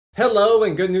Hello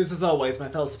and good news as always, my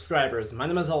fellow subscribers. My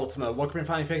name is Ultima. Welcome to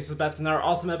Finding Faces back to another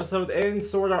awesome episode in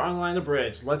SAO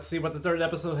Abridged. Let's see what the third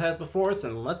episode has before us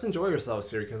and let's enjoy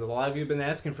yourselves here because a lot of you have been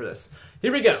asking for this.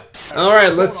 Here we go.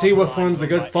 Alright, let's see what forms of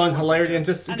good fun, hilarity, and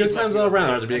just good times all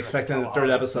around are to be expected in the third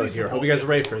episode here. Hope you guys are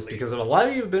ready for this because a lot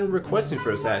of you have been requesting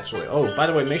for this actually. Oh, by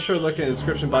the way, make sure to look in the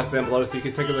description box down below so you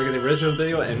can take a look at the original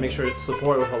video and make sure to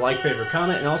support with a like, favorite,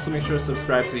 comment, and also make sure to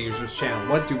subscribe to the user's channel.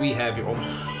 What do we have here?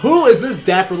 Who is this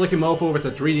dapper looking mofo with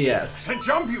the 3DS? To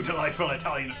jump, you delightful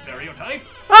Italian stereotype!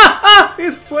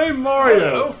 He's playing Mario!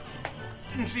 Hello.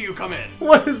 Didn't see you come in.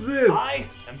 What is this? I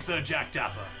am Sir Jack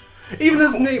Dapper. Even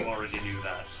his name. You already knew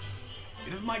that.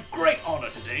 It is my great honor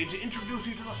today to introduce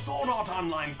you to the Sword Art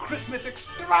Online Christmas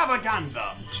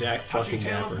Extravaganza. Jack touching fucking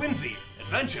tale Dapper. of whimsy,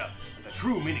 adventure, and the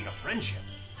true meaning of friendship.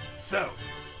 So,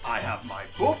 I have my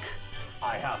book,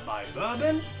 I have my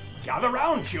bourbon. Gather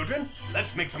round, children.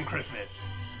 Let's make some Christmas.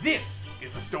 This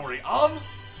is the story of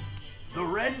the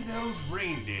Red-Nosed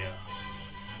Reindeer.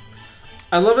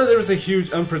 I love that there was a huge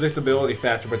unpredictability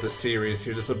factor with this series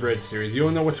here, this Abridged series. You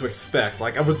don't know what to expect.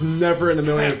 Like, I was never in a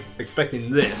million years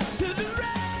expecting this.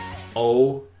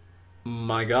 Oh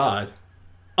my god.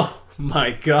 Oh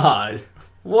my god.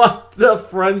 What the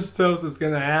French toast is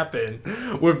gonna happen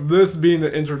with this being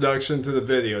the introduction to the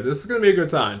video? This is gonna be a good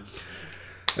time.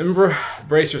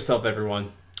 Brace yourself,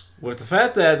 everyone. With the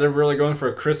fact that they're really going for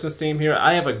a Christmas theme here,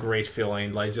 I have a great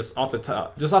feeling, like just off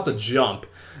the jump,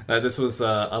 that this was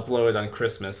uploaded on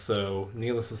Christmas. So,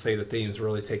 needless to say, the theme's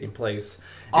really taking place.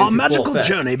 Our magical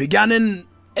journey began in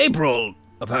April,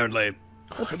 apparently.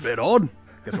 That's a bit odd.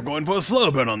 Guess we're going for a slow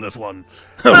burn on this one.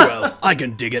 Oh well, I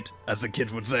can dig it, as the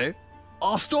kids would say.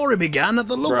 Our story began at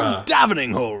the local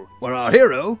davening hall, where our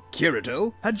hero,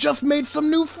 Kirito, had just made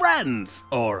some new friends.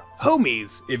 Or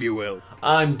homies, if you will.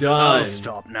 I'm done. I'll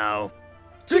stop now.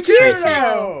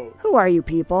 Kirito! Who are you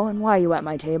people, and why are you at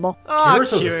my table?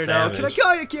 Kirito's a Kirito, savage. can I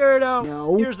call you Kirito?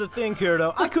 No. Here's the thing,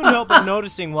 Kirito. I couldn't help but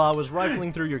noticing while I was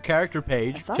rifling through your character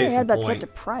page I thought Case I had in that point. set to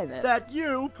private. that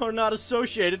you are not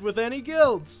associated with any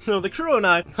guilds. So the crew and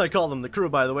I call them the crew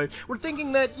by the way, were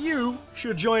thinking that you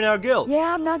should join our guild.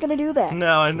 Yeah, I'm not gonna do that.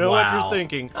 Now I know what Wow. you're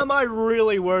thinking. Am I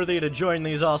really worthy to join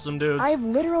these awesome dudes? I've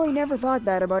literally never thought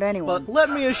that about anyone. But let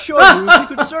me assure you, you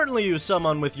could certainly use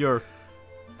someone with your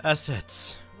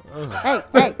assets. Hey,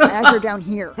 eyes are down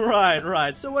here.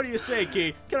 Right. So what do you say,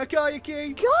 Key? Can I call you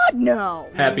Key? God, no!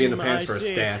 Happy in the pants I for his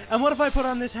see. stance. And what if I put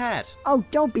on this hat? Oh,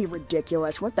 don't be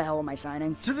ridiculous. What the hell am I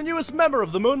signing? To the newest member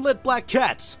of the Moonlit Black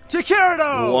Cats, to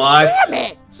Kirito! What?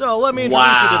 Damn it! So let me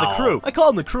introduce you to Wow. the crew. I call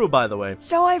them the crew, by the way.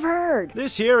 So I've heard.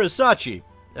 This here is Sachi,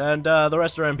 and the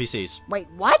rest are NPCs. Wait,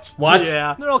 what? What?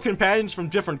 Yeah, they're all companions from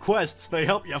different quests. They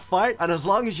help you fight, and as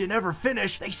long as you never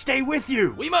finish, they stay with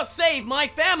you. We must save my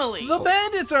family! The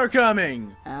bandits are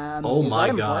coming! Oh is my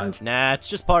that god. important? Nah, it's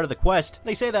just part of the quest.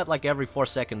 They say that like every 4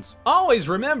 seconds. Always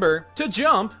remember to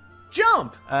jump.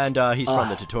 And he's from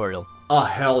the tutorial. Oh,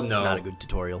 hell no. It's not a good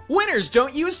tutorial. Winners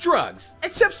don't use drugs,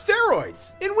 except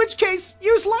steroids. In which case,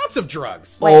 use lots of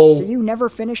drugs. Wait, Oh. so you never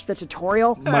finished the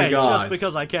tutorial? My Hey, god. just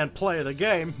because I can't play the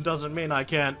game doesn't mean I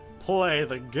can't play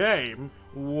the game.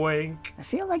 Wink. I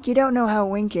feel like you don't know how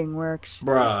winking works.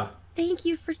 Bruh. Thank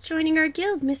you for joining our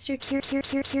guild, Mr.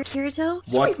 Kirito.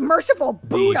 What Sweet merciful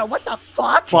Buddha, what the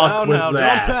fuck? fuck Now, was now,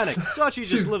 that? don't panic. Sachi She's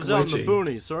just lives out in the glitchy.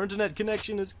 boonies, so our internet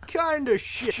connection is kinda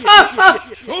shit.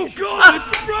 Oh god,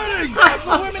 it's spreading!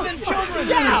 The women and children!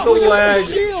 Yeah, The we got leg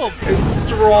the shield! is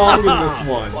strong in this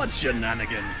one. What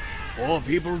shenanigans! 4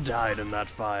 people died in that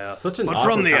fire. Such an but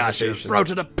awkward from the ashes conversation.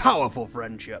 sprouted a powerful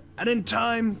friendship. And in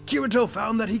time, Kirito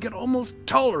found that he could almost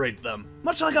tolerate them.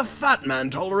 Much like a fat man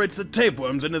tolerates the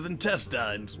tapeworms in his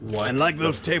intestines. What And like the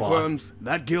those fuck? tapeworms,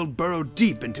 that guild burrowed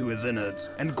deep into his innards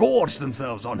and gorged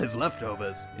themselves on his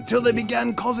leftovers until they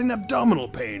began causing abdominal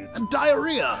pain and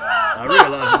diarrhea. I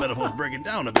realize the metaphor's breaking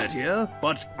down a bit here,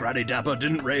 but Granny Dapper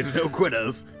didn't raise no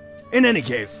quitters. In any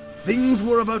case, things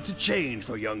were about to change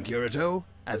for young Kirito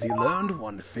as he learned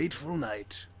one fateful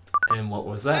night. And what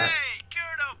was that? Hey,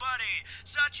 Kirito, buddy.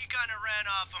 Sachi kinda ran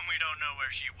off and we don't know where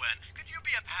she went. Could you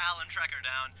be a pal and track her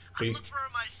down? I'd look for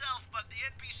her myself, but the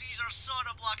NPCs are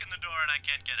sorta blocking the door and I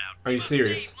can't get out. Are you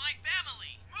serious? Save my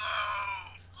family!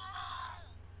 Move!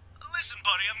 Listen,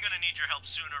 buddy, I'm gonna need your help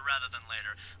sooner rather than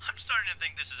later. I'm starting to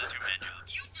think this is a two-man job.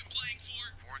 You've been playing for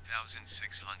 4,608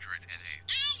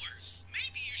 hours!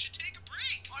 Maybe you should take a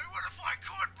break! I would if I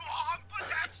could, Mom, but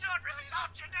that's not really an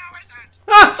option now, is it?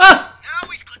 Now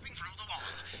he's clipping through the wall.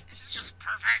 This is just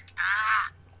perfect.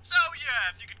 So,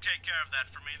 yeah, if you could take care of that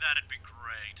for me, that'd be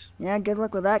great. Yeah, good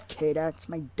luck with that, Kata. It's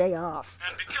my day off.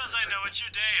 And because I know it's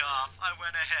your day off, I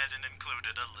went ahead and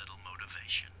included a little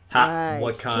motivation. Ha, Right.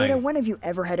 what kind? Kira, when have you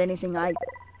ever had anything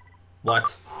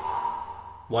What?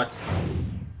 What?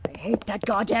 I hate that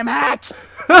goddamn hat!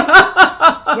 Yo,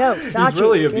 Sachi,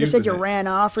 really Kira abusing said you it. ran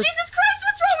off or... Jesus Christ,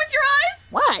 what's wrong with your eyes?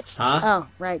 What? Huh? Oh,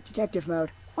 right, detective mode.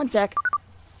 One sec.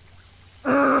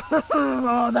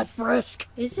 Oh, that's brisk.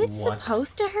 Is it What?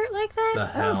 supposed to hurt like that? The I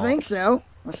hell? don't think so.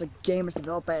 Unless the game was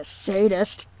developed by a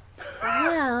sadist.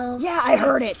 Well, Yeah, I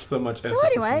heard it. So much So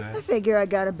emphasis anyway, in I that. figure I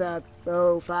got about,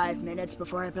 5 minutes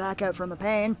before I black out from the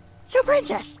pain. So,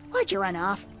 Princess, why'd you run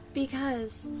off?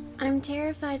 because I'm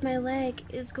terrified my leg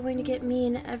is going to get me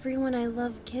and everyone I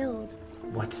love killed.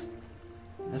 What?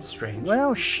 That's strange.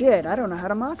 Well, shit, I don't know how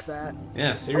to mock that.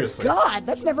 Yeah, seriously. God,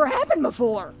 that's never happened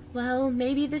before. Well,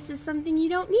 maybe this is something you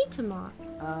don't need to mock.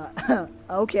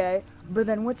 Okay, but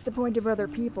then what's the point of other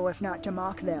people if not to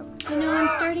mock them? You know, I'm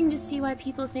starting to see why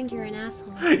people think you're an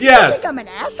asshole. Yes! Think I'm an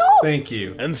asshole? Thank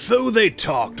you. And so they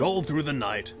talked all through the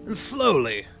night, and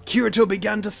slowly, Kirito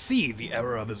began to see the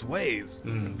error of his ways.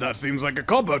 That seems like a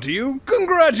cop-out to you?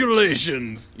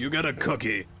 Congratulations! You get a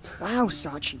cookie. Wow,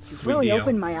 Sachi, you've Sweet really deal.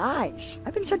 opened my eyes.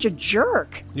 I've been such a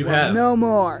jerk. You Well, have. No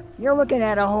more. You're looking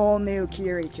at a whole new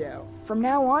Kirito. From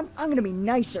now on, I'm gonna be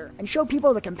nicer and show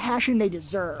people the compassion they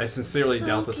deserve. I sincerely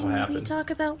doubt this will Can we happen. talk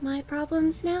about my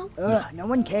problems now? Ugh, no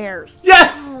one cares.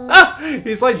 Yes!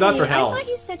 He's like Dr. Hey, I House. thought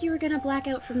you said you were gonna black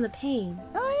out from the pain.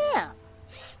 Oh yeah.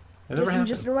 That never Guess I'm happened.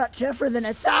 just a lot tougher than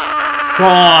I thought.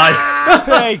 God!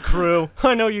 Hey, crew.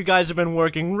 I know you guys have been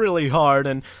working really hard,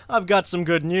 and I've got some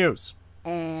good news.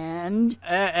 And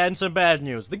And some bad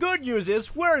news. The good news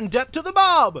is we're in debt to the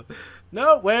mob.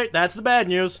 No, wait, that's the bad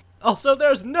news. Also,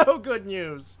 there's no good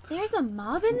news. There's a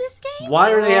mob in this game?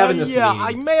 Why are they having this Yeah, meeting?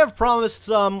 I may have promised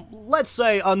some, let's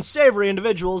say, unsavory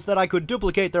individuals that I could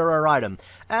duplicate their rare item.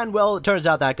 And, well, it turns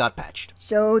out that got patched.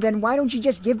 so then why don't you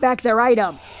just give back their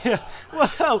item?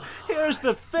 Well, here's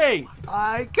the thing.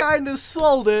 I kinda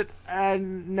sold it,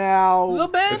 and now... The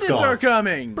bandits gone. are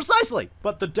coming! Precisely.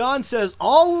 But the Don says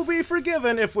all will be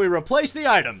forgiven if we replace the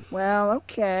item. Well,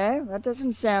 okay, that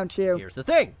doesn't sound too... Here's the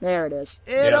thing. There it is.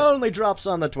 It Yeah. only drops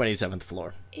on the 27th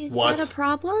floor. Is What? that a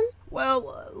problem?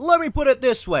 Well, let me put it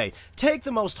this way. Take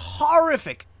the most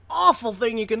horrific, awful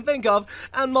thing you can think of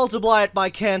and multiply it by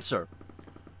cancer.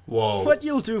 Whoa. But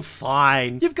you'll do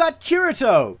fine. You've got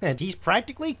Kirito, and he's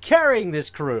practically carrying this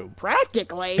crew.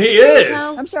 Practically. He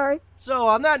is! I'm sorry. So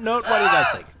on that note, what do you guys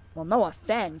think? Well, no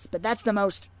offense, but that's the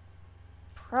most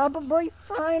probably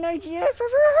fine idea I've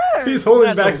ever heard. He's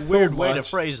holding back That's a so weird way to much.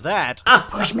 phrase that.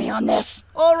 Push me on this.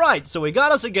 Alright, so we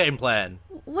got us a game plan.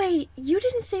 Wait, you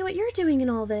didn't say what you're doing in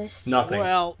all this. Nothing.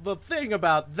 Well, the thing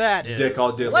about that is... Dick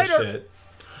all did later, shit.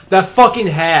 That fucking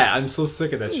hat! I'm so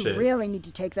sick of that You shit. really need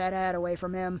to take that hat away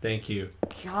from him. Thank you.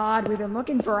 God, we've been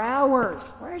looking for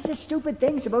hours. Where is this stupid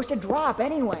thing supposed to drop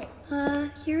anyway?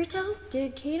 Kirito,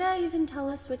 did Keita even tell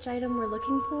us which item we're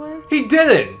looking for? He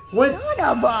didn't! What?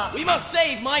 Son of a... We must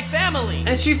save my family!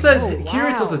 And she says Oh,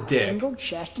 Kirito's a wow, dick. Single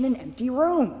chest in an empty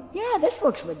room. Yeah, this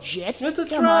looks legit. It's a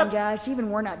Come trap. on, guys. Even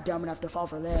we're not dumb enough to fall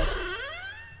for this.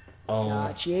 Oh,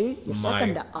 Sachi, you set my.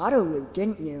 them to auto-loot,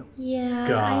 didn't you? Yeah,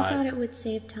 God. I thought it would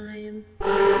save time.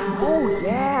 Oh,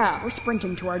 yeah. We're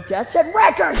sprinting to our deaths at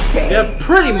record speed. Yeah,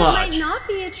 pretty It much. might not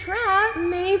be a trap.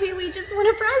 Maybe we just want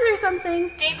a prize or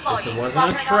something. If it wasn't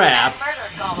a trap,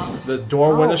 the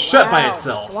door wouldn't have shut by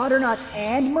itself. Slaughter nuts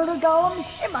and murder golems?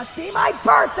 It must be my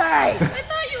birthday! I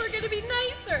thought you were gonna be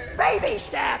nicer. Baby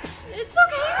steps! It's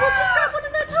okay. We'll just grab one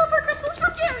of the teleport crystals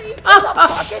from Gary. What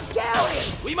the fuck is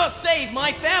Gary? We must save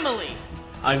my family!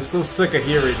 I'm so sick of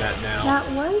hearing that now.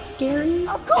 That was scary.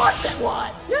 Of course it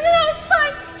was! No, it's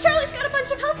fine. Charlie's got a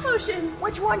bunch of health potions.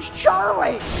 Which one's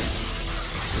Charlie?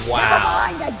 Wow.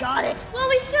 Never mind, I got it. Well,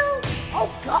 we still...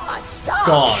 Oh god, stop!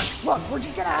 Gone. Look, we're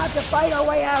just gonna have to fight our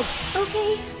way out.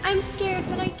 Okay, I'm scared,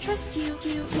 but I trust you.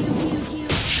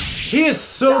 He is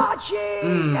so...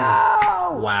 Sachi,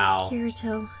 no! Wow.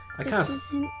 Kirito, I this kinda...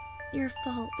 isn't your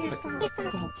fault.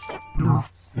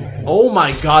 Oh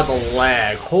my god, the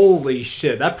lag. Holy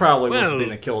shit. That probably was the thing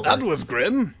that killed her. that was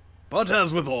grim. But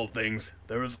as with all things,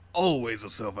 there is always a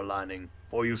silver lining.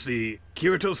 For you see,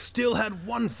 Kirito still had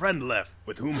one friend left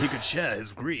with whom he could share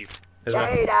his grief. Is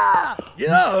that- Ada!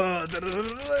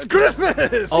 Yeah,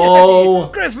 Christmas! Oh.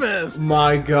 Yay, Christmas!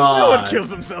 My No one god. kills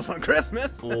themselves on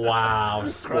Christmas. Wow.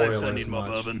 Christ, I Spoilers need more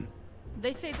much. bourbon.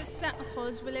 They say that Santa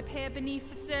Claus will appear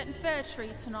beneath a certain fir tree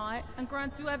tonight and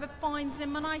grant whoever finds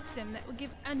him an item that will give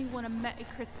anyone a Merry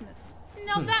Christmas.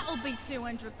 Now that'll be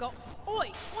 200 gold. Oi,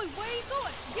 where you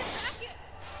going? Get back here!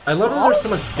 I love that there's so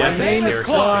much depth in the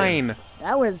characters.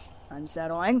 That was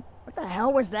unsettling. What the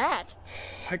hell was that?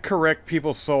 I correct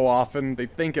people so often, they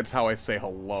think it's how I say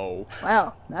hello.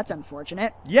 Well, that's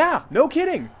unfortunate. Yeah, no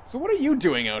kidding. So what are you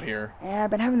doing out here? Yeah,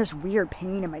 I've been having this weird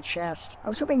pain in my chest. I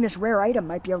was hoping this rare item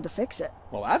might be able to fix it.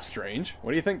 Well, that's strange.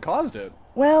 What do you think caused it?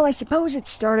 Well, I suppose it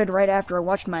started right after I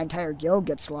watched my entire guild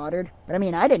get slaughtered. But I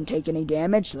mean, I didn't take any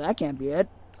damage, so that can't be it.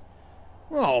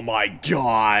 Oh my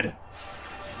god.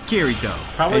 Kirito,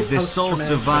 Probably as the sole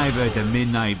post-traumatic survivor stress of the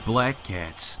Midnight Black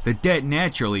Cats, the debt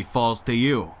naturally falls to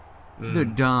you. The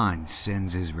Don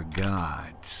sends his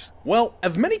regards. Well,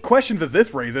 as many questions as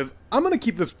this raises, I'm gonna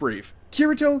keep this brief.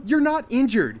 Kirito, you're not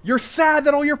injured. You're sad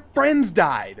that all your friends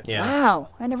died. Yeah. Wow,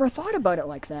 I never thought about it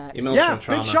like that. Emotional Yeah,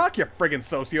 trauma. big shock, you friggin'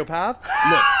 sociopath.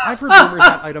 Look, I've heard rumors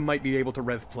that item might be able to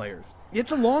res players.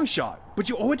 It's a long shot, but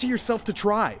you owe it to yourself to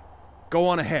try. Go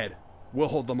on ahead. We'll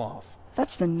hold them off.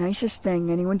 That's the nicest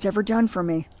thing anyone's ever done for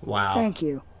me. Wow. Thank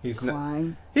you, He's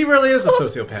Klein. He really is a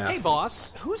sociopath. Hey,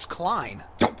 boss. Who's Klein?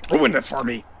 Don't ruin this for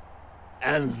me.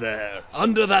 And there,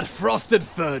 under that frosted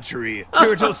fir tree,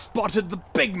 Kirito spotted the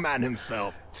big man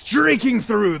himself, streaking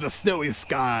through the snowy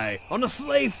sky on a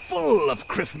sleigh full of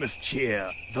Christmas cheer.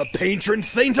 The patron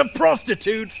saint of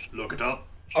prostitutes, Look it up.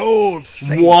 Old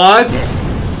Saint. What?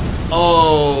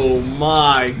 Oh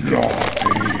my god.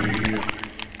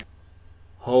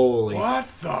 Holy What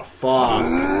the fuck.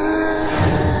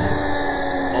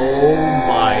 Oh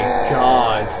my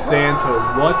god. Santa,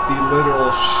 what the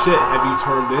literal shit have you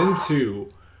turned into?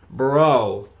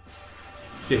 Bro.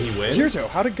 Did he win? Kirito,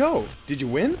 how'd it go? Did you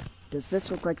win? Does this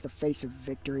look like the face of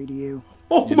victory to you?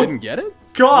 Oh You my didn't get it?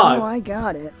 god. Oh, I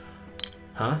got it.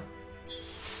 Huh?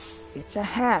 It's a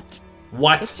hat.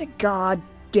 What? It's a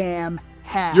goddamn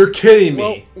hat. You're kidding me.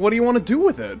 Well, what do you want to do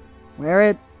with it? Wear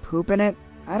it, poop in it.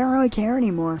 I don't really care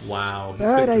anymore. Wow. He's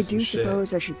But been I through some do shit.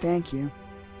 suppose I should thank you.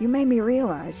 You made me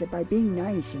realize that by being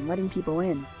nice and letting people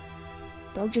in,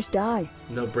 they'll just die.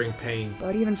 No, bring pain.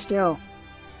 But even still,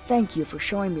 thank you for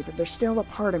showing me that there's still a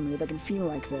part of me that can feel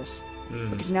like this.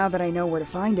 Because now that I know where to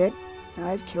find it,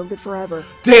 I've killed it forever.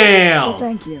 Damn! So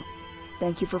thank you.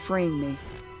 Thank you for freeing me.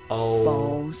 Oh.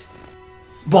 Balls.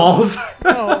 Balls?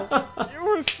 Oh, you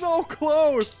were so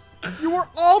close. You were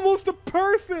almost a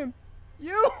person.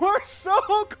 You were so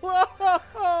close.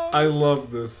 I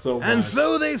love this so much. And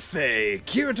so they say,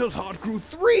 Kirito's heart grew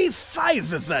 3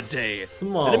 sizes that day.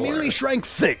 Smaller. It immediately shrank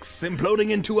 6, imploding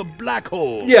into a black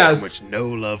hole. Yes. From which no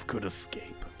love could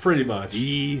escape. Pretty much.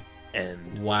 The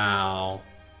end. Wow.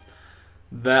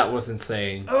 That was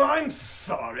insane. Oh, I'm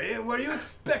sorry. Were you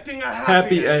expecting a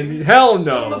Happy ending? Hell I'm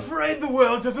no. afraid the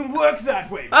world doesn't work that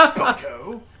way,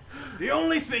 bucko. The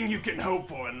only thing you can hope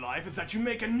for in life is that you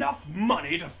make enough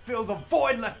money to fill the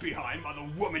void left behind by the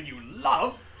woman you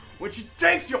love, when she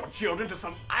takes your children to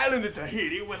some island in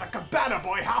Tahiti with a cabana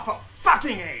boy half her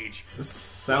fucking age. This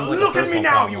sounds like Look a at me personal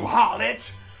now, problem. you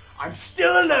harlot! I'm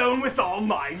still alone with all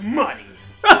my money.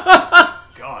 God,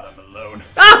 I'm alone.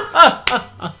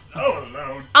 So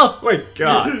alone. Oh my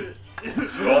god.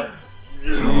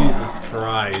 Jesus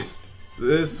Christ.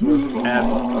 This was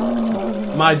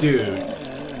epic. My dude.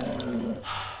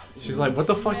 She's like, what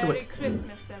the fuck do I... Merry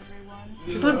Christmas, everyone.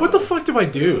 She's like, what the fuck do I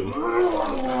do?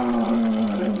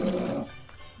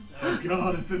 Oh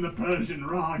God, it's in the Persian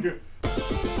rug.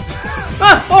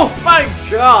 Oh my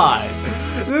god!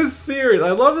 This series,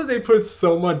 I love that they put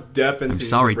so much depth into I'm these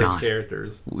sorry, abridged Don.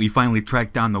 characters. We finally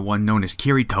tracked down the one known as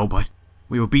Kirito, but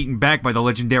we were beaten back by the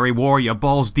legendary warrior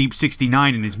Balls Deep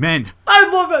 69 and his men. I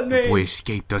love that The name! boy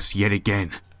escaped us yet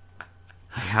again.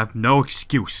 I have no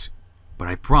excuse, but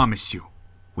I promise you,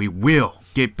 we will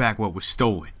get back what was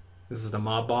stolen. This is the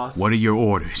mob boss? What are your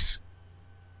orders,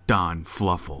 Don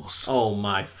Fluffles? Oh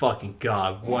my fucking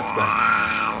god, what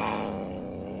the...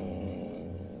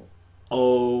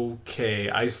 Okay,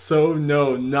 I so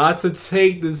know not to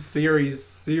take this series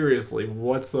seriously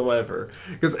whatsoever.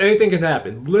 Because anything can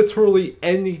happen. Literally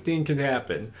anything can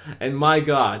happen. And my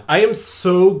god, I am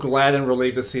so glad and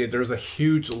relieved to see that there's a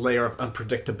huge layer of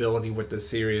unpredictability with this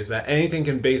series. That anything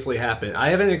can basically happen. I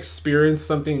haven't experienced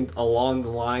something along the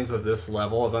lines of this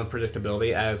level of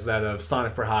unpredictability as that of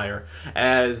Sonic for Hire.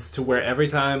 As to where every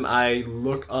time I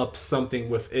look up something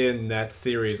within that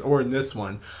series, or in this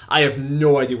one, I have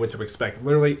no idea what to expect.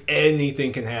 Literally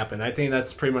anything can happen. I think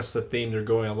that's pretty much the theme they're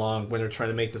going along when they're trying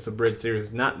to make this abridged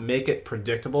series. Not make it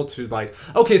predictable to like,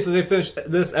 okay, so they finished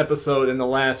this episode in the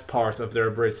last part of their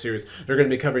abridged series. They're going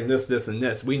to be covering this, this, and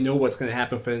this. We know what's going to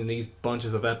happen within these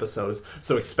bunches of episodes,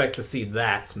 so expect to see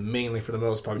that mainly for the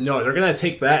most part. No, they're going to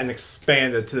take that and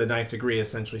expand it to the 9th degree,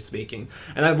 essentially speaking.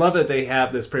 And I love that they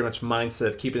have this pretty much mindset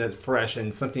of keeping it fresh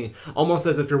and something almost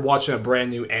as if you're watching a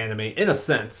brand new anime, in a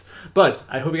sense. But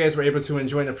I hope you guys were able to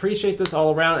enjoy and appreciate appreciate this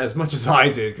all around as much as I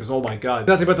did, because oh my god,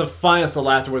 nothing but the finest of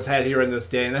laughter was had here in this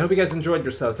day, and I hope you guys enjoyed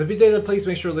yourselves. If you did, please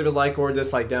make sure to leave a like or a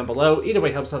dislike down below. Either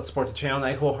way helps out support the channel, and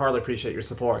I wholeheartedly appreciate your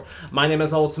support. My name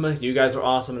is Ultima, you guys are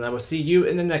awesome, and I will see you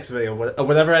in the next video, of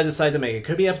whatever I decide to make. It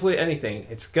could be absolutely anything.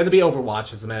 It's gonna be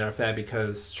Overwatch, as a matter of fact,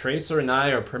 because Tracer and I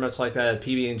are pretty much like that at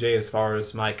PB&J as far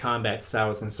as my combat style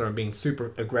is concerned, being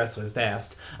super aggressive and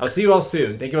fast. I'll see you all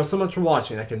soon. Thank you all so much for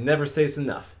watching. I can never say this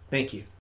enough. Thank you.